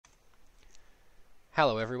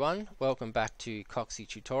Hello everyone, welcome back to Coxie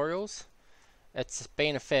Tutorials. It's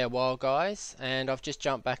been a fair while guys, and I've just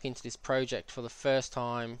jumped back into this project for the first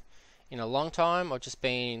time in a long time. I've just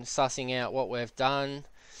been sussing out what we've done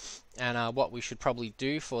and what we should probably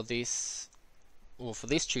do for this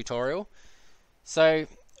tutorial. So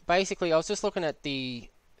basically I was just looking at the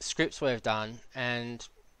scripts we've done, and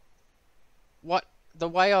the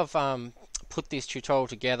way I've put this tutorial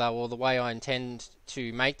together, or the way I intend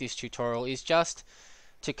to make this tutorial, is just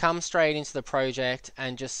to come straight into the project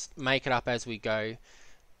and just make it up as we go.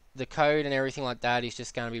 The code and everything like that is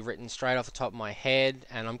just going to be written straight off the top of my head,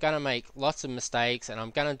 and I'm going to make lots of mistakes, and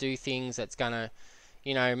I'm going to do things that's going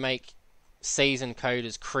to, make seasoned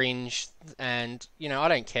coders cringe, and, I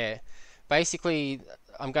don't care. Basically,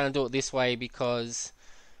 I'm going to do it this way because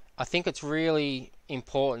I think it's really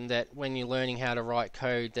important that when you're learning how to write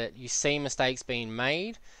code, that you see mistakes being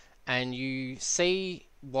made and you see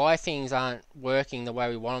why things aren't working the way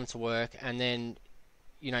we want them to work, and then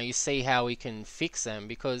you see how we can fix them,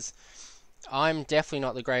 because I'm definitely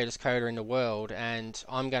not the greatest coder in the world, and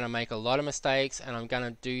I'm going to make a lot of mistakes, and I'm going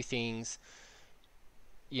to do things,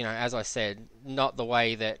 as I said, not the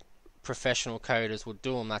way that professional coders would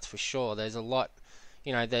do them, that's for sure. There's a lot,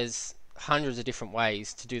 there's hundreds of different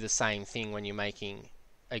ways to do the same thing when you're making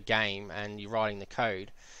a game and you're writing the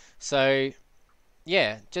code. So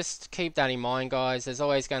yeah, just keep that in mind guys. There's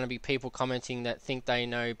always going to be people commenting that think they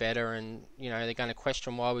know better, and they're going to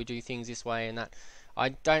question why we do things this way and that. I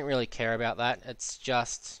don't really care about that. It's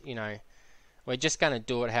just, we're just going to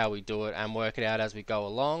do it how we do it and work it out as we go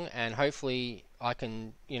along, and hopefully I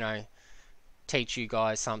can, teach you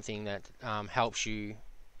guys something that helps you,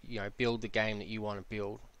 build the game that you want to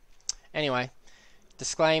build. Anyway,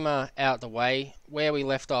 disclaimer out the way. Where we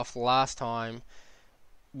left off last time,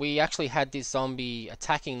 we actually had this zombie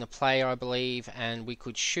attacking the player, I believe, and we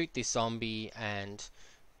could shoot this zombie and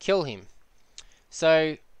kill him.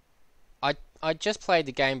 So I just played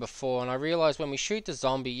the game before, and I realized when we shoot the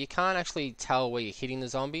zombie, you can't actually tell where you're hitting the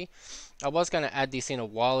zombie. I was going to add this in a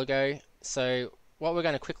while ago, so what we're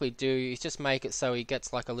going to quickly do is just make it so he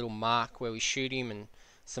gets like a little mark where we shoot him, and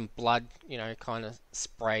some blood, kind of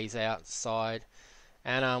sprays outside.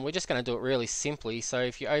 And we're just going to do it really simply. So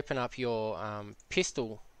if you open up your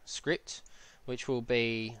pistol script, which will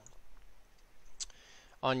be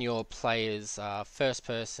on your player's first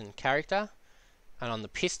person character, and on the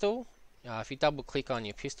pistol, if you double click on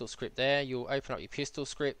your pistol script there, you'll open up your pistol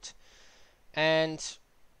script, and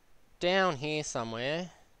down here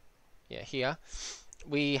somewhere, here,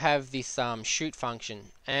 we have this shoot function,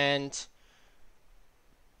 and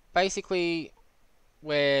basically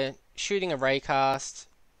we're shooting a raycast.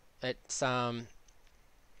 It's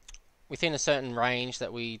within a certain range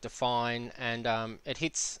that we define, and it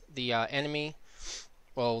hits the enemy,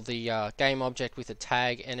 well, the game object with a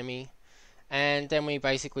tag enemy, and then we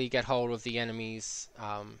basically get hold of the enemy's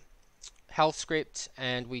health script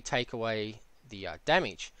and we take away the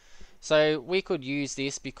damage. So we could use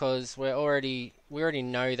this because we already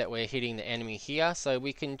know that we're hitting the enemy here, so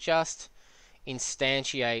we can just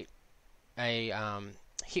instantiate a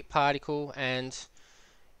hit particle. And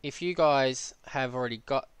if you guys have already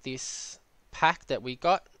got this pack that we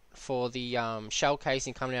got for the shell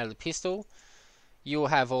casing coming out of the pistol, you'll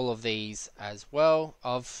have all of these as well.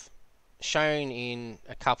 I've shown in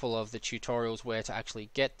a couple of the tutorials where to actually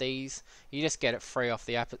get these. You just get it free off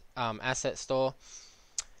the asset store.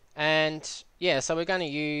 And yeah, so we're going to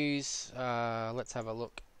use, let's have a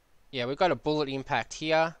look. Yeah, we've got a bullet impact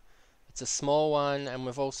here. It's a small one, and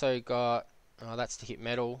we've also got, that's to hit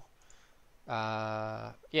metal.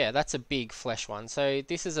 Yeah, that's a big flesh one. So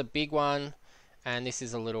this is a big one, and this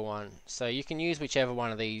is a little one. So you can use whichever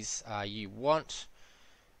one of these you want.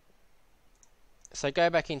 So go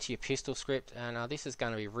back into your pistol script, and this is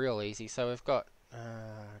going to be real easy. So we've got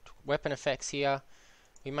weapon effects here.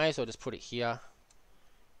 We may as well just put it here.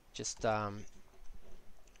 Just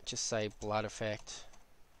say blood effect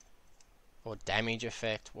or damage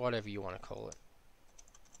effect, whatever you want to call it.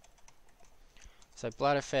 So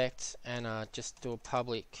blood effect, and just do a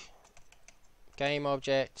public game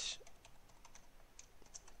object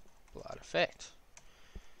blood effect.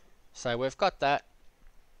 So we've got that,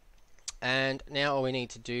 and now all we need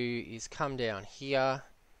to do is come down here,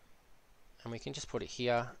 and we can just put it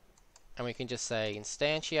here, and we can just say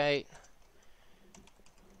instantiate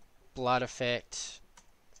blood effect,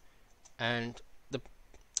 and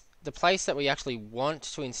the place that we actually want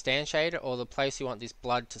to instantiate it, or the place you want this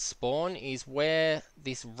blood to spawn, is where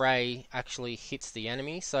this ray actually hits the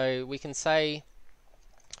enemy. So we can say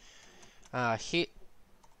hit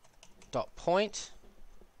dot point.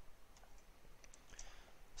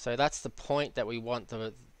 So that's the point that we want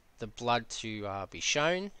the blood to be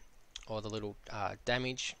shown, or the little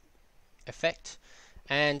damage effect.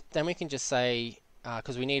 And then we can just say,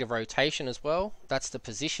 because we need a rotation as well, that's the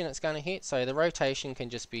position it's going to hit. So the rotation can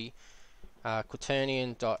just be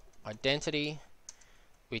quaternion.identity,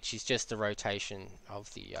 which is just the rotation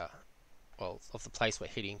of the of the place we're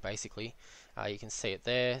hitting, basically. You can see it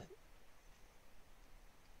there.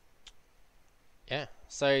 Yeah,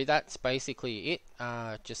 so that's basically it.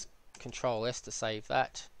 Just Control S to save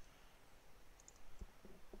that.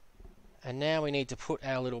 And now we need to put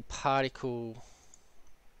our little particle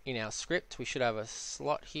in our script. We should have a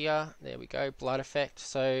slot here. There we go, blood effect.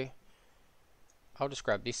 So I'll just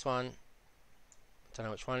grab this one. Don't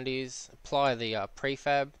know which one it is. Apply the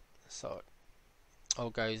prefab so it all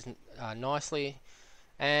goes nicely.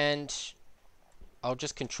 And I'll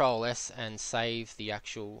just Control S and save the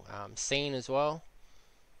actual scene as well.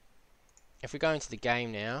 If we go into the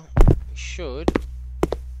game now, we should,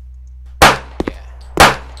 yeah.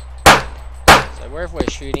 So wherever we're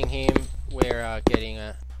shooting him, we're getting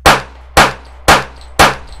a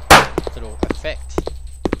little effect.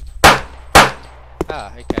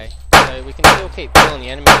 Ah, okay. So we can still keep killing the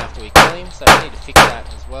enemy after we kill him, so we need to fix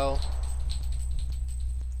that as well.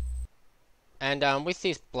 And with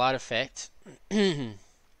this blood effect, you'll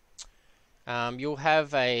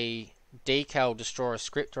have a decal destroyer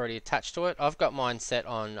script already attached to it. I've got mine set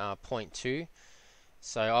on 0.2,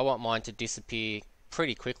 so I want mine to disappear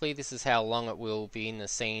pretty quickly. This is how long it will be in the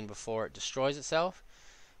scene before it destroys itself.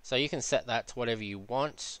 So you can set that to whatever you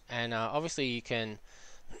want, and obviously you can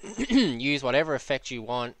use whatever effect you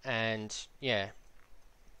want, and yeah,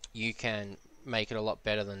 you can make it a lot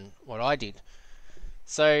better than what I did.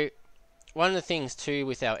 So one of the things too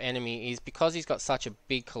with our enemy is, because he's got such a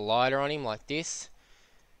big collider on him like this,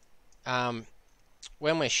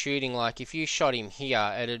 when we're shooting, like if you shot him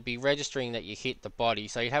here, it'd be registering that you hit the body,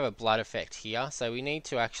 so you'd have a blood effect here. So we need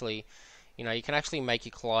to actually, you know, you can actually make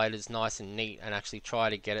your colliders nice and neat and actually try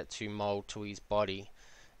to get it to mold to his body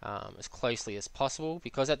as closely as possible,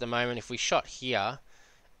 because at the moment if we shot here,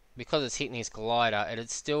 because it's hitting his collider, it'd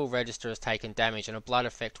still register as taken damage, and a blood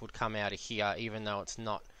effect would come out of here even though it's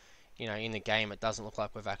not, you know, in the game it doesn't look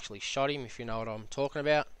like we've actually shot him, if you know what I'm talking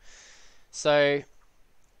about. So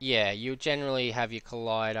yeah, you generally have your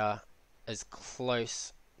collider as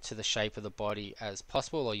close to the shape of the body as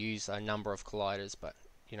possible, or use a number of colliders, but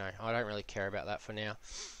you know, I don't really care about that for now.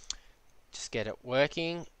 Just get it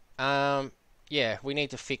working. Yeah, we need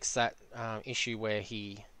to fix that issue where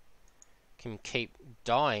he can keep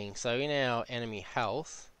dying. So in our enemy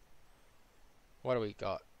health, what do we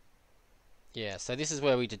got? Yeah, so this is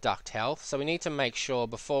where we deduct health. So we need to make sure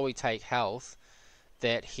before we take health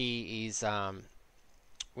that he is,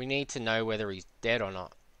 we need to know whether he's dead or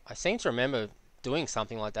not. I seem to remember doing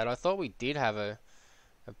something like that. I thought we did have a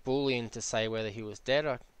boolean to say whether he was dead.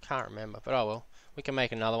 I can't remember, but oh well, we can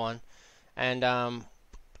make another one. And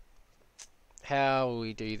how will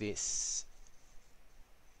we do this?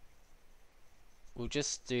 We'll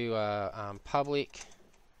just do public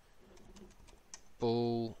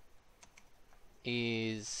bool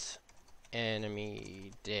is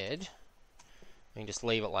enemy dead. We can just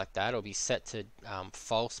leave it like that. It'll be set to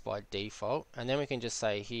false by default, and then we can just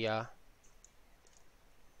say here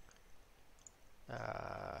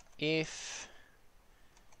if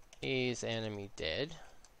is enemy dead,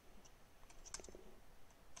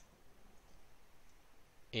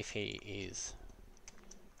 if he is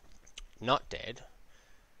not dead,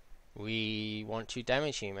 we want to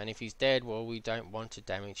damage him, and if he's dead, well, we don't want to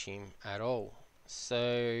damage him at all.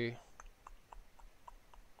 So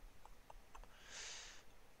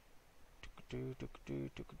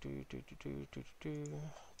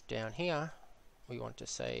down here we want to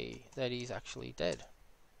say that he's actually dead.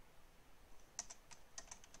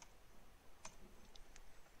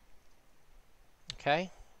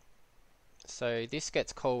 Okay, so this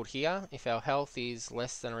gets called here. If our health is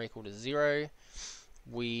less than or equal to 0,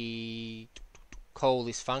 we call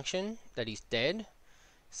this function that he's dead.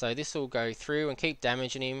 So this will go through and keep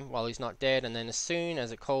damaging him while he's not dead, and then as soon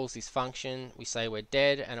as it calls this function, we say we're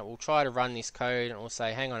dead, and it will try to run this code, and it will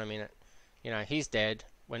say, hang on a minute, you know, he's dead,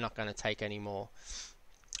 we're not going to take any more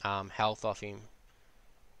health off him.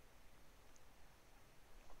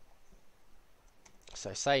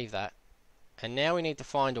 So save that, and now we need to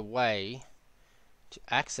find a way to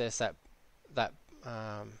access that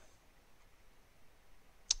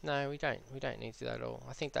no, we don't need to do that at all.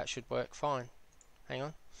 I think that should work fine. Hang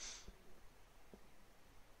on.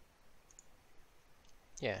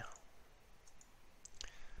 Yeah.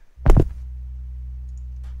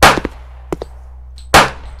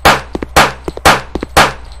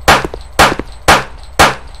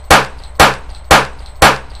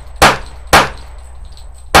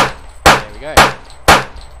 go.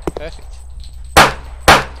 Perfect.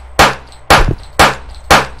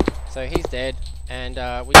 So he's dead, and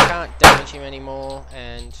we can't damage him anymore,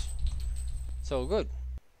 and it's all good.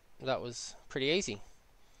 That was pretty easy.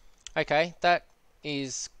 Okay, that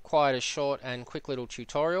is quite a short and quick little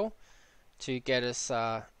tutorial to get us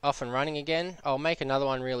off and running again. I'll make another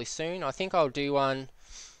one really soon. I think I'll do one.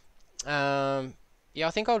 Yeah,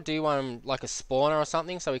 I think I'll do one like a spawner or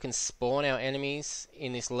something, so we can spawn our enemies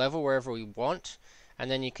in this level wherever we want, and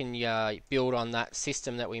then you can build on that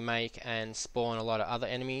system that we make and spawn a lot of other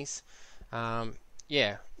enemies.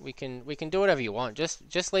 Yeah, we can do whatever you want.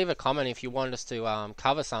 Just leave a comment if you want us to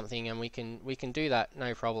cover something, and we can do that,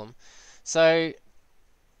 no problem. So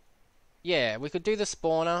yeah, we could do the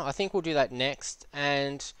spawner. I think we'll do that next,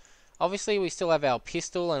 and obviously we still have our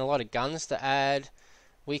pistol and a lot of guns to add.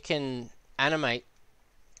 We can animate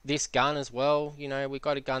this gun as well. You know, we've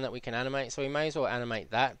got a gun that we can animate, so we may as well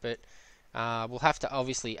animate that, but we'll have to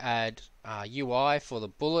obviously add UI for the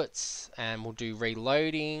bullets, and we'll do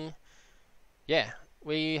reloading. Yeah,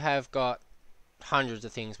 we have got hundreds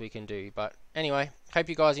of things we can do. But anyway, hope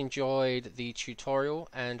you guys enjoyed the tutorial,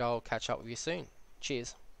 and I'll catch up with you soon.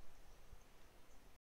 Cheers.